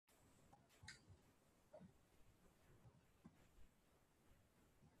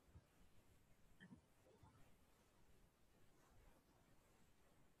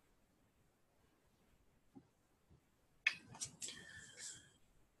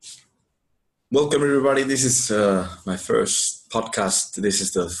Welcome, everybody. This is my first podcast. This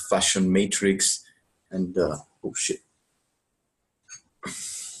is the Fashion Matrix. And, oh shit,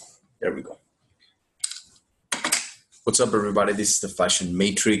 there we go. What's up, everybody? This is the Fashion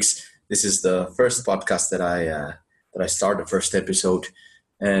Matrix. This is the first podcast that I started, the first episode.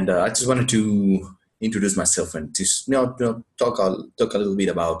 And I just wanted to introduce myself and just talk a little bit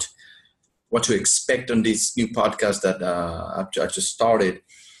about what to expect on this new podcast that I just started.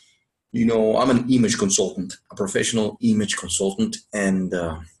 I'm an image consultant, a professional image consultant, and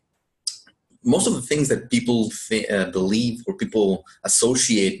most of the things that people believe or people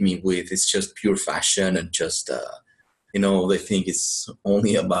associate me with is just pure fashion and just, they think it's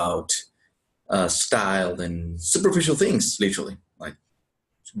only about style and superficial things, literally, like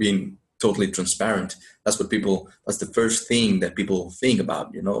being totally transparent. That's the first thing that people think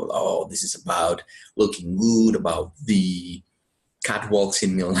about, oh, this is about looking good, about the catwalks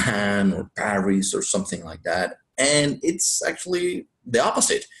in Milan or Paris or something like that. And it's actually the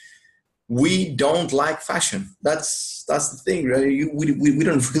opposite. We don't like fashion. That's the thing, right? We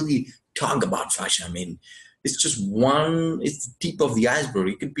don't really talk about fashion. I mean, it's the tip of the iceberg.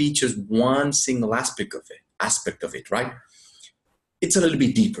 It could be just one single aspect of it, right? It's a little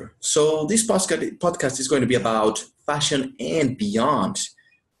bit deeper. So this podcast is going to be about fashion and beyond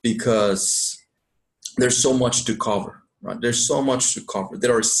because there's so much to cover, right? There's so much to cover.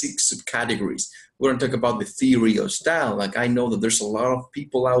 There are 6 subcategories. We're going to talk about the theory of style. Like, I know that there's a lot of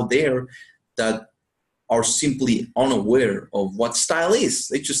people out there that are simply unaware of what style is.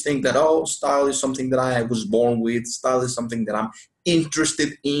 They just think that, oh, style is something that I was born with. Style is something that I'm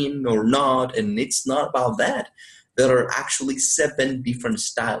interested in or not. And it's not about that. There are actually 7 different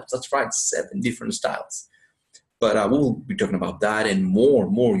styles. That's right, 7 different styles. But I will be talking about that and more. I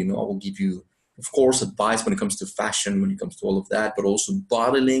will give you, of course, advice when it comes to fashion, when it comes to all of that, but also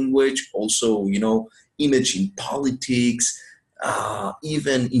body language, also, image in politics,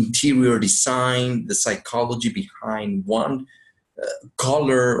 even interior design, the psychology behind one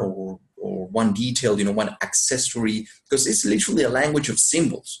color or one detail, one accessory, because it's literally a language of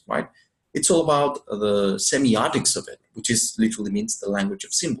symbols, right? It's all about the semiotics of it, which is literally means the language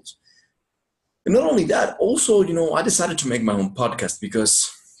of symbols. And not only that, also, I decided to make my own podcast because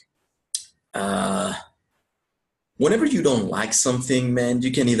whenever you don't like something, man,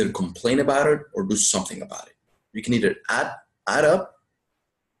 you can either complain about it or do something about it. You can either add up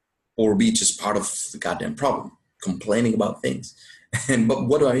or be just part of the goddamn problem, complaining about things. But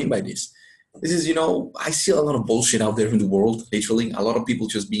what do I mean by this? This is, I see a lot of bullshit out there in the world, literally. A lot of people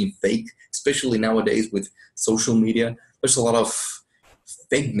just being fake, especially nowadays with social media. There's a lot of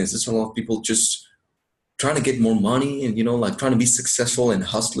fakeness. There's a lot of people just trying to get more money and, like trying to be successful and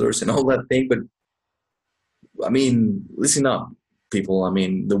hustlers and all that thing. But, I mean, listen up, people. I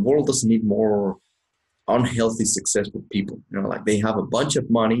mean, the world doesn't need more unhealthy, successful people. Like they have a bunch of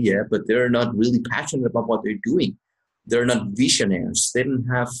money, yeah, but they're not really passionate about what they're doing. They're not visionaries. They don't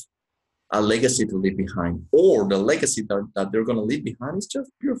have a legacy to leave behind, or the legacy that they're going to leave behind is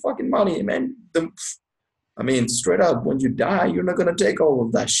just pure fucking money, man. Straight up, when you die, you're not going to take all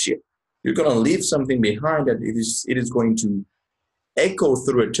of that shit. You're going to leave something behind that it is going to echo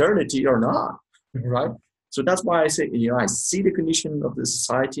through eternity or not, right? So that's why I say, I see the condition of the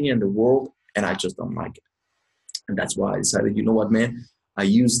society and the world, and I just don't like it. And that's why I decided, you know what, man, I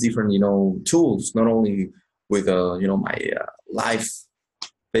use different, tools, not only with, my live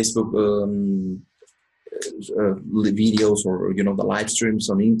Facebook videos or, the live streams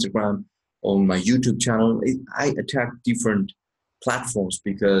on Instagram, on my YouTube channel. I attack different platforms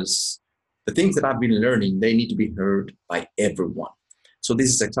because the things that I've been learning, they need to be heard by everyone. So this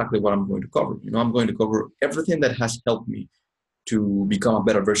is exactly what I'm going to cover. I'm going to cover everything that has helped me to become a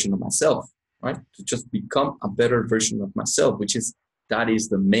better version of myself, right? To just become a better version of myself, that is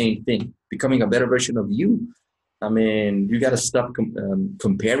the main thing. Becoming a better version of you. I mean, you got to stop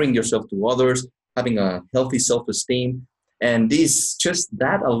comparing yourself to others, having a healthy self-esteem. And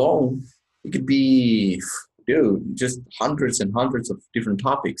that alone, it could be, just hundreds and hundreds of different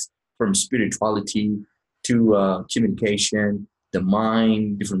topics, from spirituality to communication, the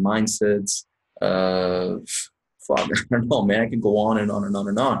mind, different mindsets. I don't know, man, I can go on and on and on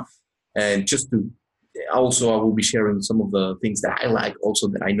and on. And I will be sharing some of the things that I like also,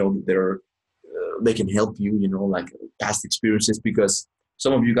 that I know that they can help you, like past experiences, because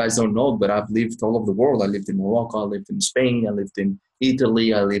some of you guys don't know, but I've lived all over the world. I lived in Morocco, I lived in Spain, I lived in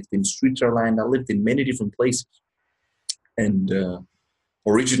Italy, I lived in Switzerland, I lived in many different places. And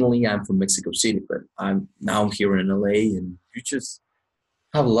originally I'm from Mexico City, but I'm now here in LA, and you just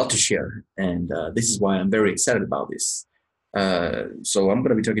have a lot to share. And this is why I'm very excited about this. So I'm going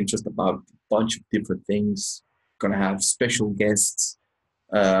to be talking just about a bunch of different things. Going to have special guests.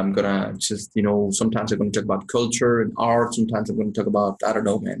 I'm going to just, sometimes I'm going to talk about culture and art. Sometimes I'm going to talk about, I don't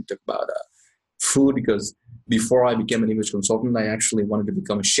know, man, talk about food, because before I became an English consultant, I actually wanted to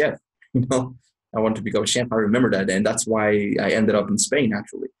become a chef. You know, I wanted to become a chef. I remember that. And that's why I ended up in Spain,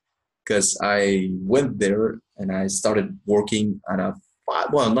 actually, because I went there and I started working at a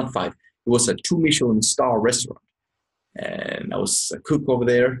not five, it was a 2 Michelin star restaurant. And I was a cook over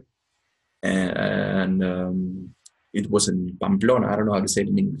there. And it was in Pamplona. I don't know how to say it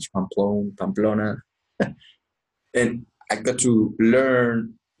in English. Pamplona. And I got to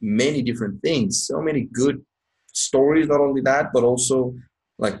learn many different things, so many good stories, not only that, but also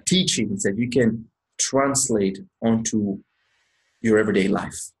like teachings that you can translate onto your everyday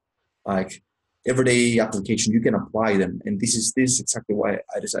life, like everyday application. You can apply them, and this is exactly why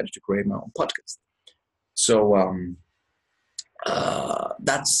I decided to create my own podcast. So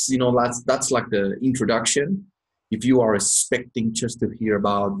that's like the introduction. If you are expecting just to hear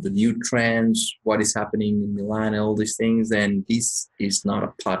about the new trends, what is happening in Milan, and all these things, then this is not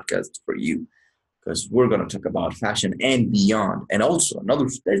a podcast for you, because we're going to talk about fashion and beyond. And also, another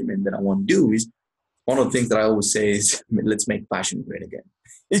statement that I want to do is, one of the things that I always say is, let's make fashion great again.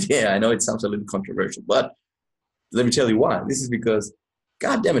 Yeah, I know it sounds a little controversial, but let me tell you why. This is because,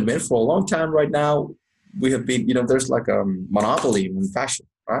 God damn it, man, for a long time right now, we have been, there's like a monopoly in fashion,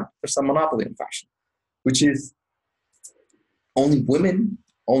 right? There's a monopoly in fashion, which is only women,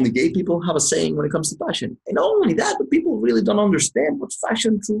 only gay people have a saying when it comes to fashion. And not only that, but people really don't understand what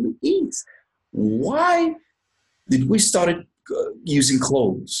fashion truly is. Why did we start using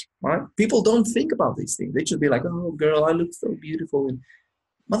clothes, right? People don't think about these things. They just be like, oh, girl, I look so beautiful. And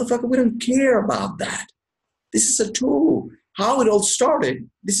motherfucker, we don't care about that. This is a tool. How it all started,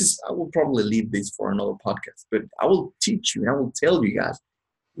 I will probably leave this for another podcast, but I will teach you and I will tell you guys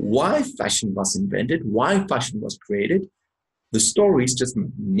why fashion was invented, why fashion was created. The story is just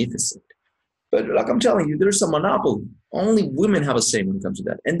magnificent. But like I'm telling you, there's a monopoly. Only women have a say when it comes to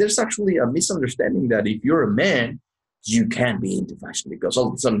that. And there's actually a misunderstanding that if you're a man, you can't be into fashion, because all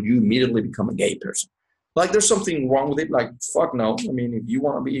of a sudden you immediately become a gay person. Like there's something wrong with it. Like, fuck no. I mean, if you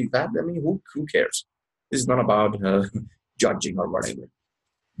want to be that, I mean, who cares? This is not about judging or whatever.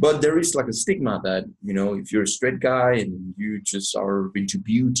 But there is like a stigma that, if you're a straight guy and you just are into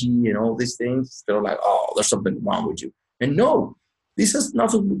beauty and all these things, they're like, oh, there's something wrong with you. And no, this has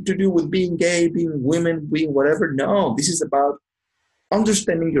nothing to do with being gay, being women, being whatever. No, this is about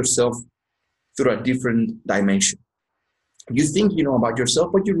understanding yourself through a different dimension. You think you know about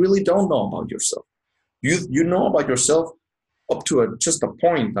yourself, but you really don't know about yourself. You know about yourself up to just a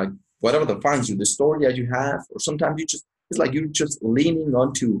point, like whatever defines you, the story that you have, or sometimes it's like you're just leaning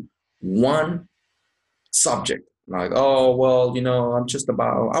onto one subject. Like, oh, well,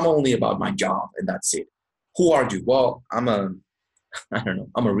 I'm only about my job and that's it. Who are you? Well, I don't know,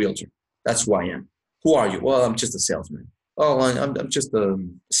 I'm a realtor. That's who I am. Who are you? Well, I'm just a salesman. Oh, I'm just a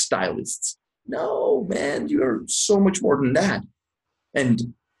stylist. No, man, you're so much more than that.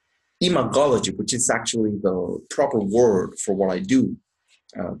 And imagology, which is actually the proper word for what I do,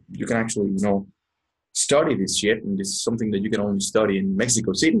 you can actually, study this shit, and this is something that you can only study in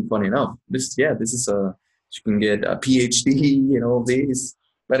Mexico City. Funny enough, you can get a PhD, this.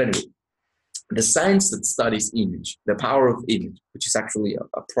 But anyway, the science that studies image, the power of image, which is actually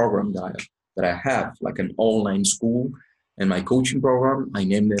a program that I have, like an online school, and my coaching program, I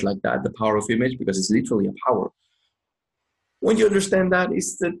named it like that, the power of image, because it's literally a power. When you understand that,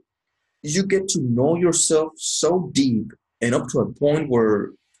 is that you get to know yourself so deep and up to a point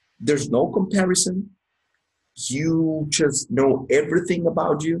where there's no comparison. You just know everything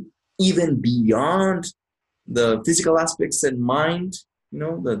about you, even beyond the physical aspects and mind.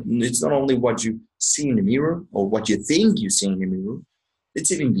 It's not only what you see in the mirror or what you think you see in the mirror.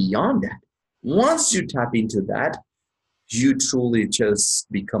 It's even beyond that. Once you tap into that, you truly just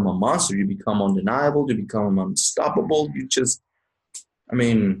become a monster. You become undeniable. You become unstoppable.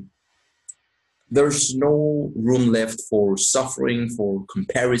 There's no room left for suffering, for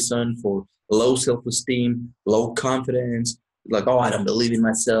comparison, for low self-esteem, low confidence. Like, oh, I don't believe in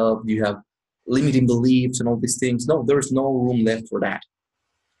myself. You have limiting beliefs and all these things. No, there's no room left for that.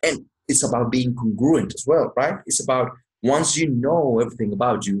 And it's about being congruent as well, right? It's about, once you know everything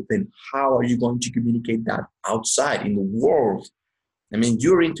about you, then how are you going to communicate that outside in the world?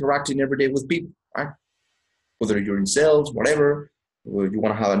 You're interacting every day with people, right? Whether you're in sales, whatever, or you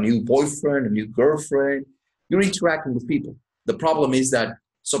want to have a new boyfriend, a new girlfriend, you're interacting with people. The problem is that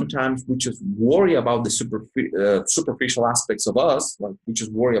sometimes we just worry about the superficial aspects of us. Like, we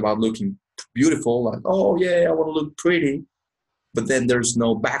just worry about looking beautiful. Like, oh yeah, I want to look pretty. but then there's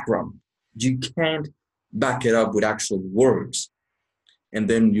no background. You can't back it up with actual words. And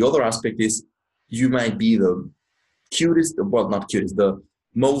then the other aspect is you might be the cutest, well, not cutest, the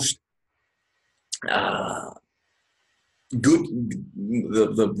most good,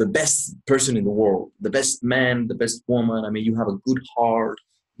 the best person in the world, the best man, the best woman. I mean, you have a good heart,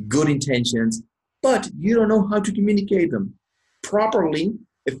 good intentions, but you don't know how to communicate them properly,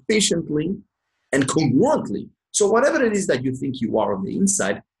 efficiently, and congruently. So whatever it is that you think you are on the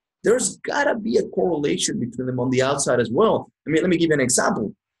inside, there's gotta be a correlation between them on the outside as well. I mean, let me give you an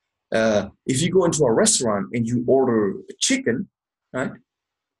example. If you go into a restaurant and you order chicken, right?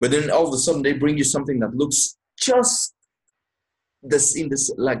 But then all of a sudden they bring you something that looks just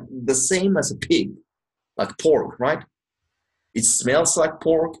like the same as a pig, like pork, right? It smells like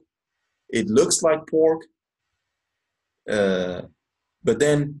pork. It looks like pork. But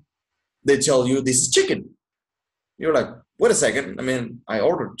then they tell you this is chicken. You're like, wait a second. I mean, I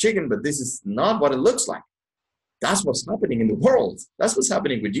ordered chicken, but this is not what it looks like. That's what's happening in the world. That's what's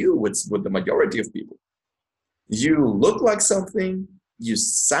happening with you, with the majority of people. You look like something, you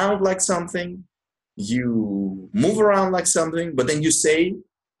sound like something, you move around like something, but then you say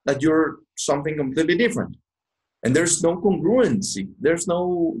that you're something completely different. And there's no congruency.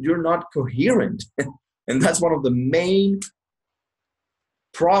 You're not coherent. And that's one of the main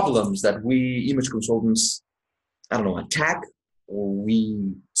problems that we image consultants, attack or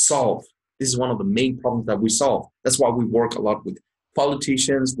we solve. This is one of the main problems that we solve. That's why we work a lot with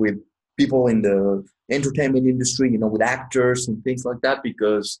politicians, with people in the entertainment industry, with actors and things like that,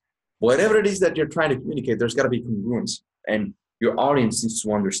 because whatever it is that you're trying to communicate, there's got to be congruence, and your audience needs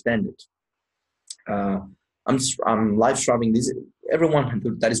to understand it. I'm live streaming this. Everyone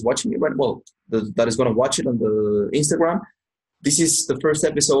that is watching me right, that is going to watch it on the Instagram. This is the first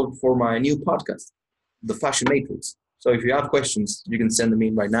episode for my new podcast, The Fashion Matrix. So if you have questions, you can send them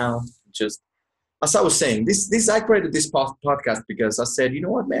in right now. Just as I was saying, I created this podcast because I said, you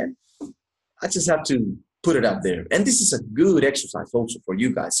know what, man, I just have to put it out there. And this is a good exercise also for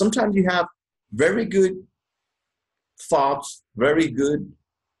you guys. Sometimes you have very good thoughts, very good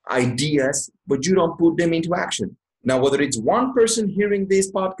ideas, but you don't put them into action. Now, whether it's one person hearing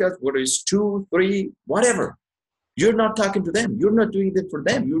this podcast, whether it's 2, 3, whatever, you're not talking to them. You're not doing it for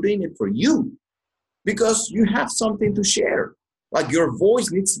them. You're doing it for you because you have something to share. Like your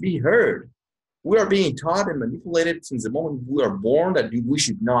voice needs to be heard. We are being taught and manipulated since the moment we are born that we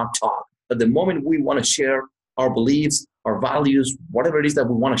should not talk. At the moment we want to share our beliefs, our values, whatever it is that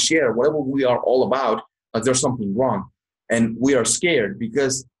we want to share, whatever we are all about, like there's something wrong. And we are scared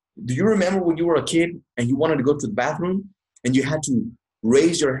because do you remember when you were a kid and you wanted to go to the bathroom and you had to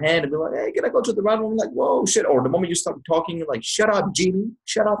raise your hand and be like, hey, can I go to the bathroom? I'm like, whoa, shit. Or the moment you start talking, you're like, shut up, Jimmy.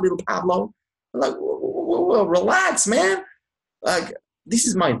 Shut up, little Pablo. I'm like, whoa, relax, man. Like, this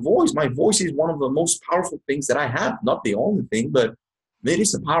is my voice. My voice is one of the most powerful things that I have. Not the only thing, but it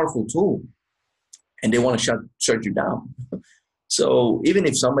is a powerful tool. And they want to shut you down. So even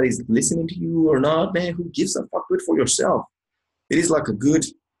if somebody's listening to you or not, man, who gives a fuck? Do it for yourself. It is like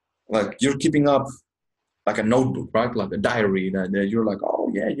you're keeping up like a notebook, right? Like a diary that you're like,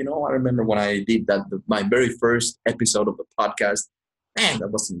 oh yeah, I remember when I did that, my very first episode of the podcast. Man, that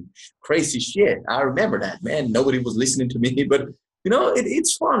was some crazy shit. I remember that, man. Nobody was listening to me, but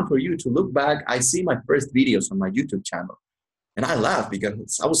it's fun for you to look back. I see my first videos on my YouTube channel and I laugh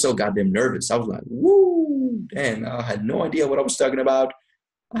because I was so goddamn nervous. I was like, woo, damn, I had no idea what I was talking about.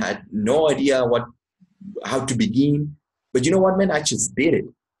 I had no idea how to begin, but you know what, man, I just did it.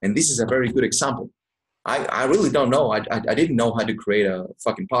 And this is a very good example. I really don't know. I didn't know how to create a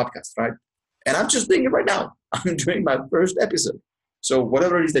fucking podcast, right? And I'm just doing it right now. I'm doing my first episode. So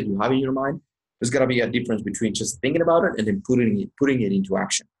whatever it is that you have in your mind, there's got to be a difference between just thinking about it and then putting it into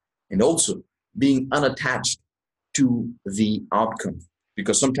action. And also being unattached to the outcome.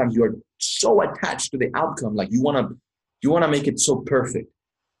 Because sometimes you are so attached to the outcome, like you want to make it so perfect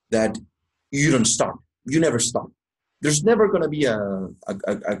that you don't start. You never start. There's never going to be a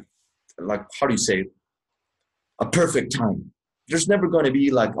like, how do you say it? A perfect time. There's never going to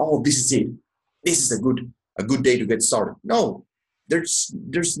be like, oh, this is it. This is a good day to get started. No, it's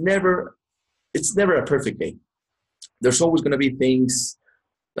never a perfect day. There's always going to be things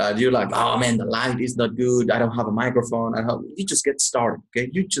that you're like, oh man, the light is not good. I don't have a microphone. You just get started. Okay.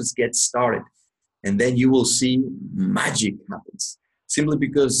 You just get started. And then you will see magic happens simply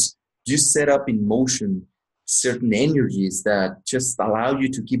because you set up in motion certain energies that just allow you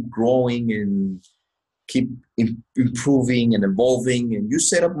to keep growing and keep improving and evolving. And you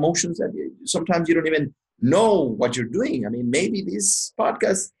set up motions that sometimes you don't even know what you're doing. I mean, maybe this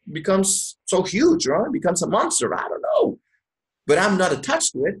podcast becomes so huge, right? It becomes a monster. I don't know. but I'm not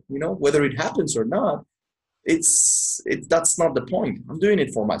attached to it, whether it happens or not. That's not the point. I'm doing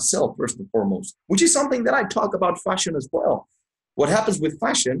it for myself first and foremost, which is something that I talk about fashion as well. What happens with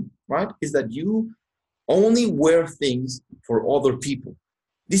fashion, right, is that you only wear things for other people.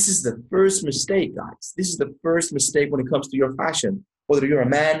 This is the first mistake, guys. This is the first mistake when it comes to your fashion. Whether you're a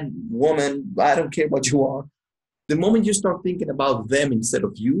man, woman, I don't care what you are. The moment you start thinking about them instead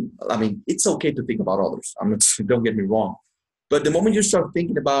of you, I mean, it's okay to think about others. I'm not, don't get me wrong. But the moment you start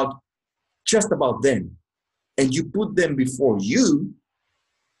thinking about just about them and you put them before you,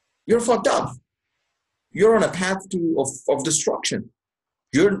 you're fucked up. You're on a path of destruction.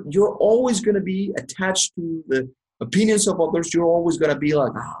 You're always going to be attached to the opinions of others. You're always going to be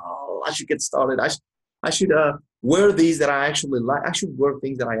like, oh, I should get started. I should wear these that I actually like. I should wear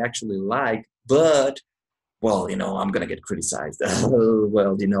things that I actually like. But, well, I'm going to get criticized.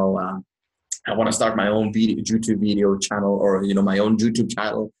 Well, I want to start my own YouTube video channel, or, my own YouTube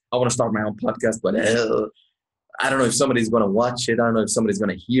channel. I want to start my own podcast, but I don't know if somebody's going to watch it. I don't know if somebody's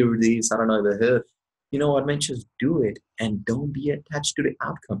going to hear this. I don't know if you know what, man, just do it and don't be attached to the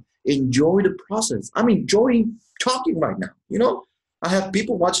outcome. Enjoy the process. I'm enjoying talking right now. I have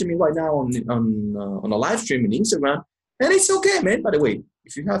people watching me right now on a live stream on Instagram, and it's okay, man. By the way,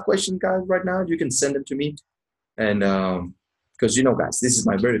 if you have questions, guys, right now, you can send them to me. And because, guys, this is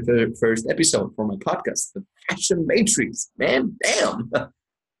my very first episode for my podcast, The Fashion Matrix, man, damn.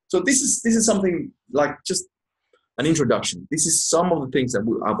 So this is something like just an introduction. This is some of the things that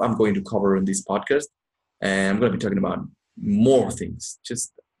I'm going to cover in this podcast. And I'm going to be talking about more things,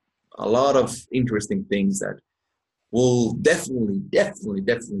 just a lot of interesting things that will definitely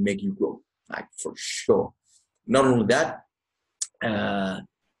make you grow, like for sure. Not only that,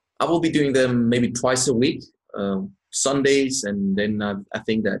 I will be doing them maybe twice a week, Sundays, and then I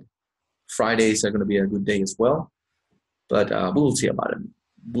think that Fridays are going to be a good day as well. But we will see about it.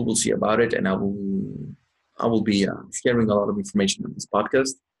 We will see about it, and I will be sharing a lot of information on this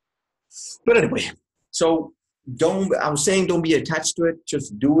podcast. But anyway. So don't be attached to it.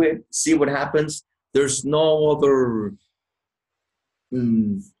 Just do it. See what happens. There's no other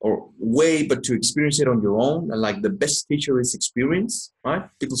or way but to experience it on your own. And like the best teacher is experience, right?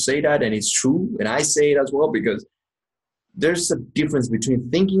 People say that, and it's true. And I say it as well, because there's a difference between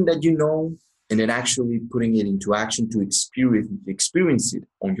thinking that you know and then actually putting it into action to experience it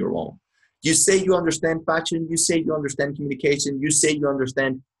on your own. You say you understand fashion. You say you understand communication. You say you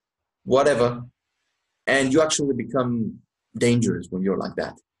understand whatever. And you actually become dangerous when you're like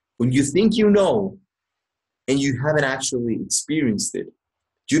that. When you think you know and you haven't actually experienced it,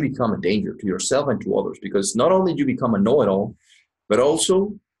 you become a danger to yourself and to others, because not only do you become a know-it-all, but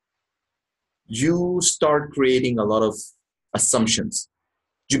also you start creating a lot of assumptions.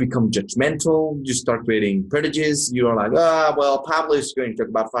 You become judgmental. You start creating prejudice. You're like, well, Pablo is going to talk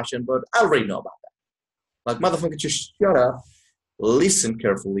about fashion, but I already know about that. Like, motherfucker, just shut up, listen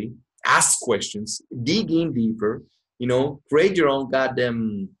carefully, ask questions, dig in deeper, create your own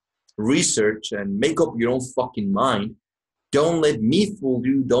goddamn research and make up your own fucking mind. Don't let me fool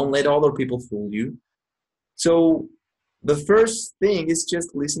you. Don't let other people fool you. So the first thing is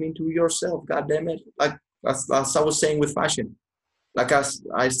just listening to yourself. God damn it. Like as I was saying with fashion, like as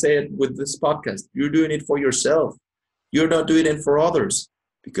I said with this podcast, you're doing it for yourself. You're not doing it for others,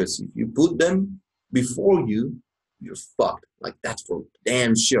 because if you put them before you, you're fucked. Like, that's for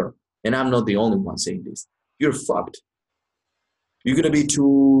damn sure. And I'm not the only one saying this. You're fucked. You're going to be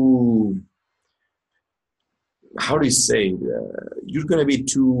too, how do you say, you're going to be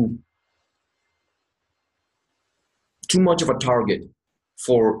too much of a target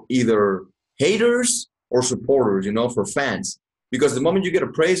for either haters or supporters, for fans. Because the moment you get a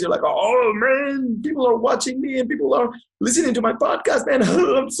praise, you're like, oh man, people are watching me and people are listening to my podcast, man.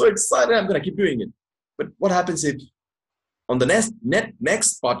 I'm so excited. I'm going to keep doing it. But what happens if on the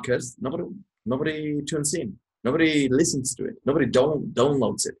next podcast, nobody tunes in, nobody listens to it, nobody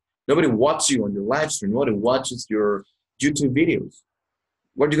downloads it, nobody watches you on your live stream, nobody watches your YouTube videos?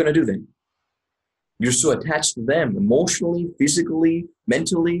 What are you going to do then? You're so attached to them emotionally, physically,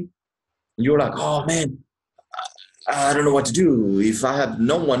 mentally. And you're like, oh man, I don't know what to do. If I have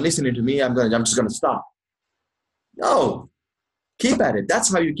no one listening to me, I'm just going to stop. No, keep at it.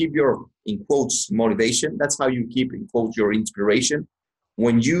 That's how you keep your, in quotes, motivation. That's how you keep, in quotes, your inspiration.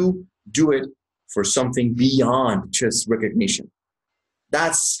 When you do it for something beyond just recognition.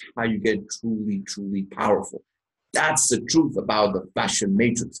 That's how you get truly, truly powerful. That's the truth about the fashion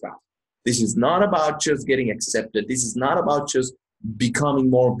matrix, guys. This is not about just getting accepted. This is not about just becoming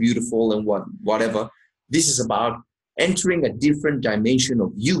more beautiful and whatever. This is about entering a different dimension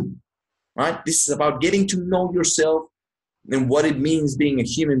of you, right? This is about getting to know yourself and what it means being a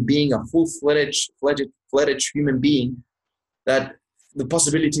human being, a full-fledged human being, that the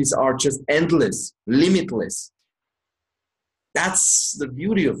possibilities are just endless, limitless. That's the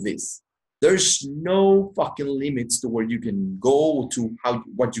beauty of this. There's no fucking limits to where you can go, to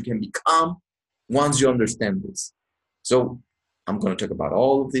what you can become once you understand this. So I'm going to talk about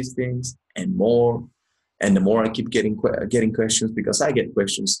all of these things and more. And the more I keep getting questions, because I get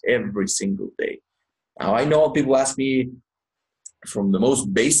questions every single day. Now, I know people ask me from the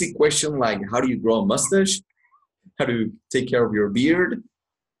most basic question, like how do you grow a mustache? How do you take care of your beard?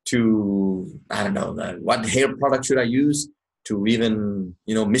 To, I don't know, what hair product should I use? To even,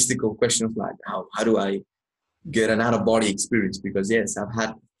 mystical questions like how do I get an out-of-body experience? Because yes, I've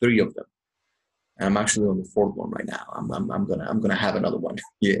had 3 of them. And I'm actually on the 4th one right now. I'm gonna have another one.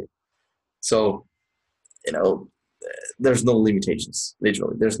 Yeah. So, there's no limitations.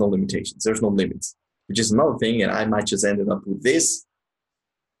 Literally, there's no limitations. There's no limits. Which is another thing, and I might just ended up with this.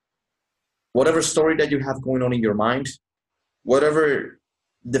 Whatever story that you have going on in your mind, whatever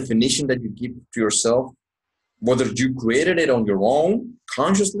definition that you give to yourself, whether you created it on your own,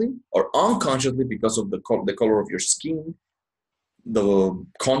 consciously or unconsciously, because of the color of your skin, the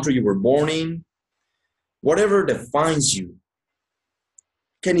country you were born in, whatever defines you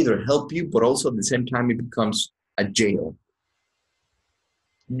can either help you, but also at the same time, it becomes a jail.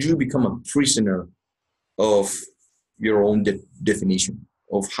 You become a prisoner of your own definition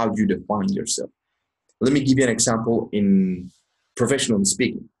of how you define yourself. Let me give you an example in professionally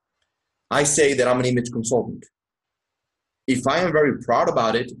speaking. I say that I'm an image consultant. If I am very proud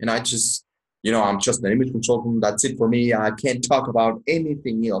about it, and I just, I'm just an image consultant, that's it for me. I can't talk about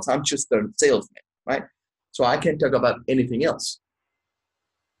anything else. I'm just a salesman, right? So I can't talk about anything else.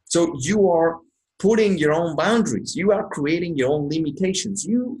 So you are putting your own boundaries. You are creating your own limitations.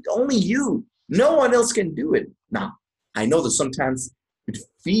 Only you. No one else can do it. Now, I know that sometimes it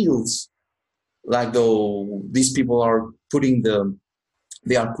feels like though these people are creating the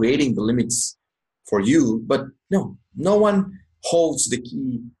limits for you, but no one holds the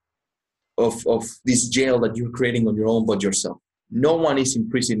key of this jail that you're creating on your own but yourself. No one is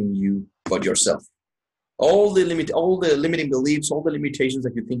imprisoning you but yourself. All the limiting beliefs, all the limitations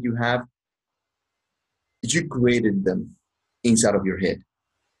that you think you have, you created them inside of your head.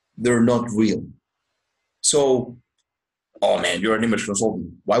 They're not real. So, oh man, you're an image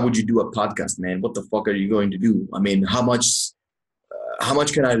consultant. Why would you do a podcast, man? What the fuck are you going to do? I mean, how much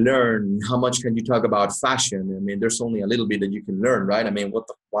can I learn? How much can you talk about fashion? I mean, there's only a little bit that you can learn, right? I mean,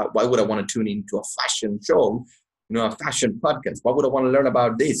 why would I want to tune into a fashion show, a fashion podcast? Why would I want to learn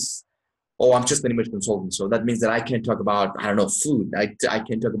about this? Oh, I'm just an image consultant. So that means that I can't talk about, I don't know, food. I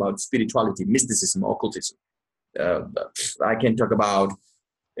can't talk about spirituality, mysticism, occultism. I can't talk about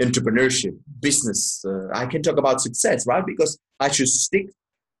entrepreneurship, business. I can talk about success, right? Because I should stick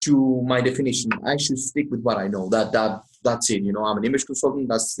to my definition. I should stick with what I know. That's it. I'm an image consultant.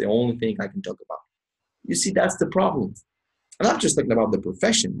 That's the only thing I can talk about. You see, that's the problem. I'm not just talking about the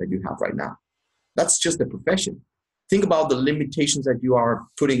profession that you have right now. That's just the profession. Think about the limitations that you are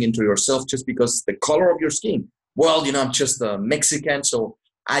putting into yourself just because the color of your skin. Well, I'm just a Mexican, so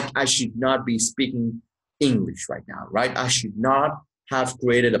I should not be speaking English right now, right? I should not have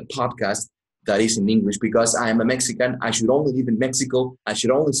created a podcast that is in English because I am a Mexican. I should only live in Mexico. I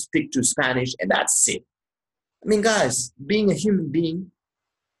should only speak to Spanish, and that's it. I mean, guys, being a human being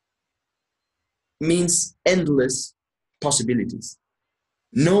means endless possibilities.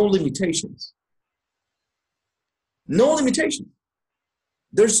 No limitations. No limitation.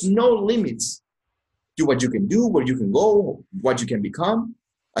 There's no limits to what you can do, where you can go, what you can become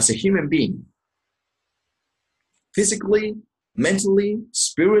as a human being. Physically, mentally,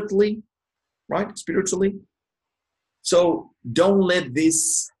 spiritually, right? Spiritually. So don't let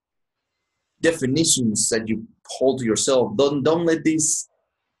these definitions that you hold to yourself, don't let these,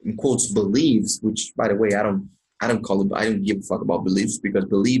 in quotes, beliefs, which by the way, I don't call them, I don't give a fuck about beliefs, because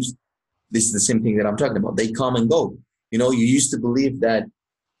beliefs, this is the same thing that I'm talking about. They come and go. You used to believe that,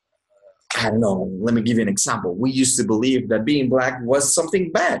 I don't know, let me give you an example. We used to believe that being black was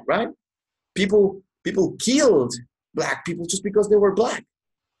something bad, right? People killed black people just because they were black.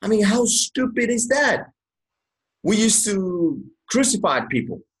 I mean, how stupid is that? We used to crucify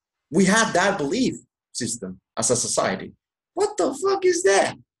people. We had that belief system as a society. What the fuck is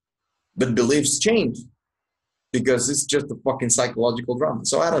that? But beliefs change because it's just a fucking psychological drama.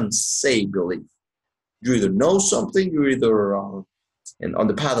 So I don't say belief. You either know something, you're either on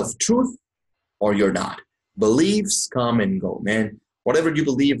the path of truth, or you're not. Beliefs come and go, man. Whatever you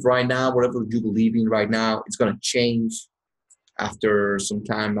believe right now, whatever you believe in right now, it's going to change after some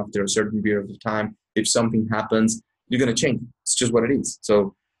time, after a certain period of time. If something happens, You're going to change. It's just what it is.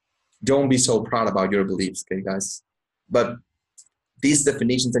 So don't be so proud about your beliefs, okay, guys? But these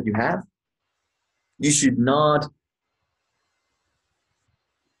definitions that you have, you should not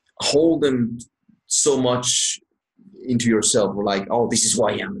hold them so much into yourself. Or like, oh, this is who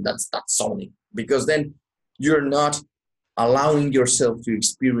I am. That's only. Because then you're not allowing yourself to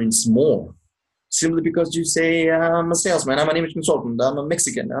experience more. Simply because you say, I'm a salesman, I'm an image consultant, I'm a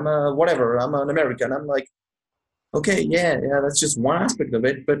Mexican, I'm a whatever, I'm an American. I'm like, okay, yeah, that's just one aspect of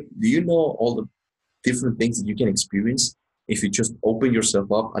it. But do you know all the different things that you can experience if you just open yourself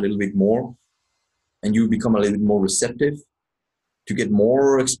up a little bit more and you become a little bit more receptive to get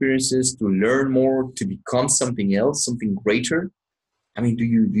more experiences, to learn more, to become something else, something greater? I mean, do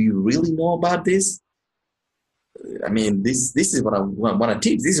you really know about this? I mean, this is what I want to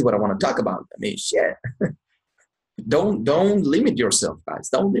teach. This is what I want to talk about. I mean, shit. Don't limit yourself, guys.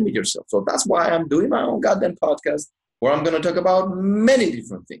 Don't limit yourself. So that's why I'm doing my own goddamn podcast where I'm going to talk about many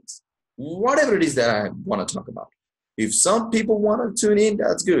different things, whatever it is that I want to talk about. If some people want to tune in,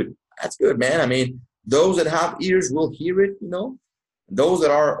 that's good. That's good, man. I mean, those that have ears will hear it, you know. Those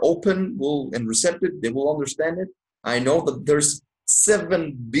that are open and receptive, they will understand it. I know that there's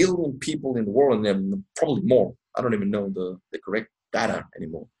 7 billion people in the world, and probably more. I don't even know the correct data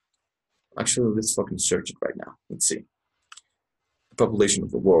anymore. Actually, let's fucking search it right now. Let's see. The population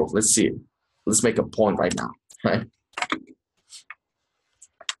of the world. Let's see it. Let's make a point right now. Right?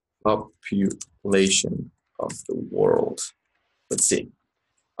 Population of the world. Let's see.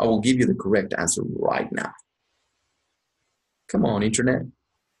 I will give you the correct answer right now. Come on, internet.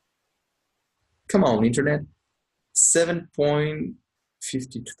 Come on, internet.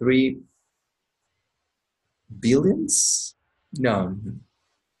 7.53 billions? No.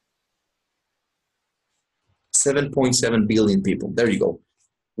 7.7 billion people. There you go.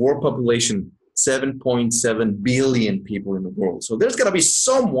 World population, 7.7 billion people in the world. So there's got to be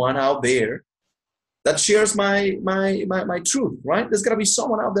someone out there that shares my truth, right? There's got to be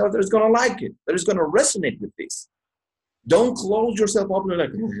someone out there that's going to like it, that is going to resonate with this. Don't close yourself up and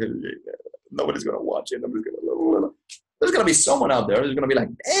like, nobody's going to watch it. Nobody's going to. There's going to be someone out there who's going to be like,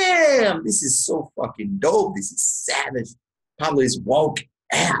 damn, this is so fucking dope. This is savage. Pablo is woke.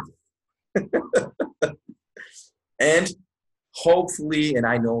 And hopefully, and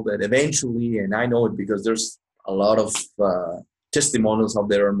I know that eventually, and I know it because there's a lot of testimonials out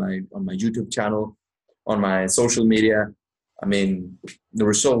there on my YouTube channel, on my social media. I mean, the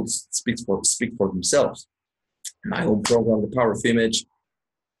results speak for themselves. My own program, The Power of Image,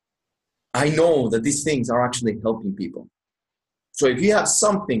 I know that these things are actually helping people. So if you have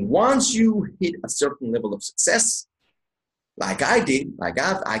something, once you hit a certain level of success, like I did, like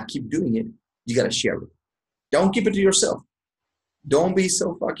I keep doing it, you got to share it. Don't keep it to yourself. Don't be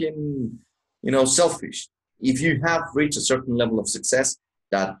so fucking, selfish. If you have reached a certain level of success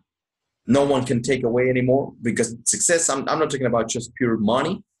that no one can take away anymore, because success, I'm not talking about just pure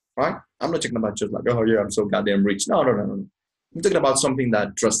money, right? I'm not talking about just like, oh yeah, I'm so goddamn rich. No. I'm talking about something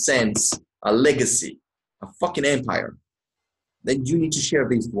that transcends a legacy, a fucking empire. Then you need to share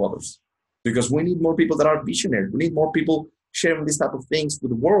these to others, because we need more people that are visionary. We need more people sharing these type of things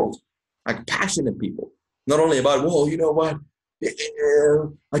with the world, like passionate people. Not only about, well, you know what? Yeah,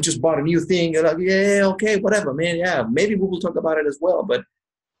 I just bought a new thing. And like, yeah, okay, whatever, man. Yeah, maybe we will talk about it as well. But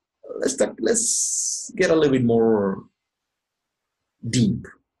let's get a little bit more deep,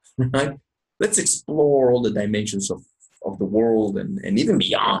 right? Let's explore all the dimensions of the world and even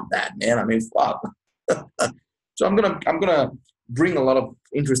beyond that, man. I mean, fuck. So I'm gonna bring a lot of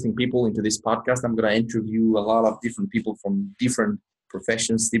interesting people into this podcast. I'm gonna interview a lot of different people from different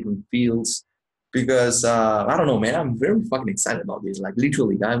professions, different fields. Because I don't know, man, I'm very fucking excited about this. Like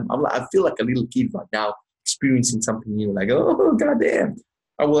literally, I feel like a little kid right now, experiencing something new. Like, oh goddamn,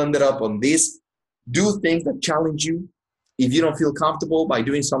 I will end up on this. Do things that challenge you. If you don't feel comfortable by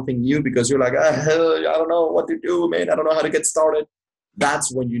doing something new because you're like, I don't know what to do, man. I don't know how to get started.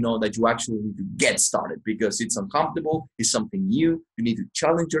 That's when you know that you actually need to get started, because it's uncomfortable. It's something new. You need to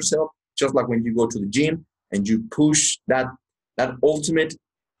challenge yourself. Just like when you go to the gym and you push that ultimate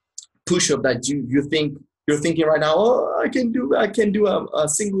push-up that you're thinking right now, oh, I can't do a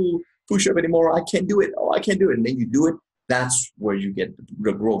single push-up anymore. I can't do it. Oh, I can't do it. And then you do it. That's where you get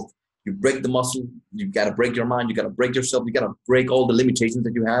the growth. You break the muscle. You got to break your mind. You got to break yourself. You got to break all the limitations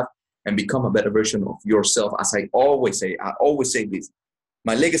that you have and become a better version of yourself. As I always say this.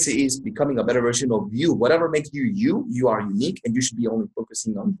 My legacy is becoming a better version of you. Whatever makes you, you are unique, and you should be only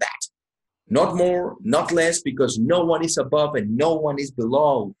focusing on that. Not more, not less, because no one is above and no one is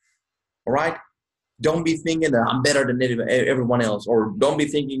below. All right? Don't be thinking that I'm better than everyone else, or don't be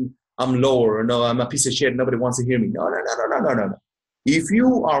thinking I'm lower, no, I'm a piece of shit, nobody wants to hear me. No, no, no, no, no, no, no, no. If you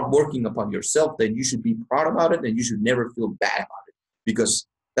are working upon yourself, then you should be proud about it and you should never feel bad about it, because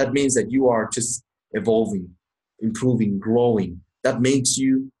that means that you are just evolving, improving, growing. That gives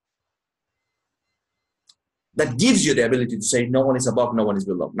you the ability to say no one is above, no one is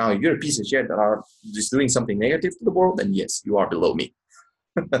below. Now, if you're a piece of shit that are just doing something negative to the world, then yes, you are below me.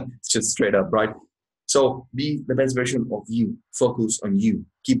 It's just straight up, right? So be the best version of you. Focus on you.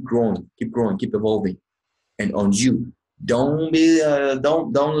 Keep growing, keep evolving, and on you. Don't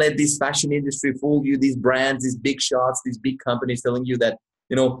let this fashion industry fool you. These brands, these big shots, these big companies telling you that,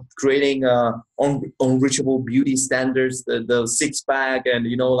 creating unreachable beauty standards, the six pack, and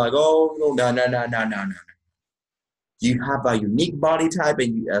like, oh no, no, no, no, no, no. You have a unique body type,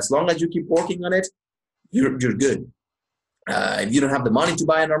 and as long as you keep working on it, you're good. If you don't have the money to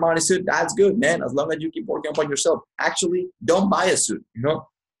buy an Armani suit, that's good, man. As long as you keep working upon yourself. Actually, don't buy a suit.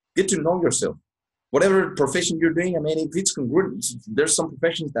 Get to know yourself. Whatever profession you're doing, I mean, if it's congruent, there's some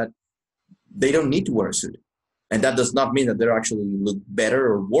professions that they don't need to wear a suit. And that does not mean that they're actually look better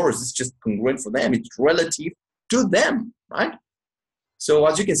or worse. It's just congruent for them. It's relative to them, right? So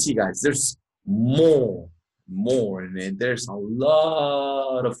as you can see, guys, there's more, and there's a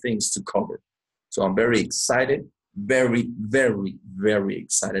lot of things to cover. So I'm very excited, very, very, very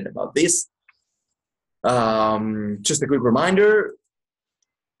excited about this. Just a quick reminder,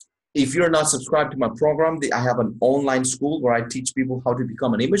 if you're not subscribed to my program, I have an online school where I teach people how to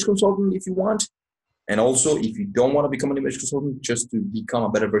become an image consultant if you want. And also, if you don't want to become an image consultant, just to become a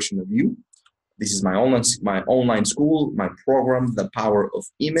better version of you, this is my online school, my program, The Power of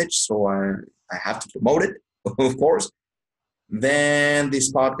Image. So I have to promote it, of course. Then this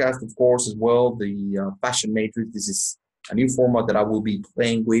podcast, of course, as well, the Fashion Matrix. This is a new format that I will be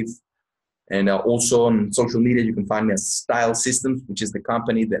playing with. And also on social media, you can find me as Style Systems, which is the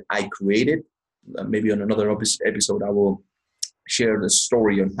company that I created. Maybe on another episode, I will share the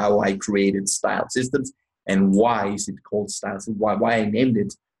story on how I created Style Systems and why is it called Style Systems, why I named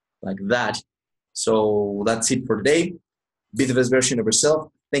it like that. So that's it for today. Be the best version of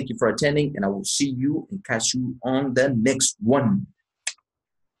yourself. Thank you for attending, and I will see you and catch you on the next one.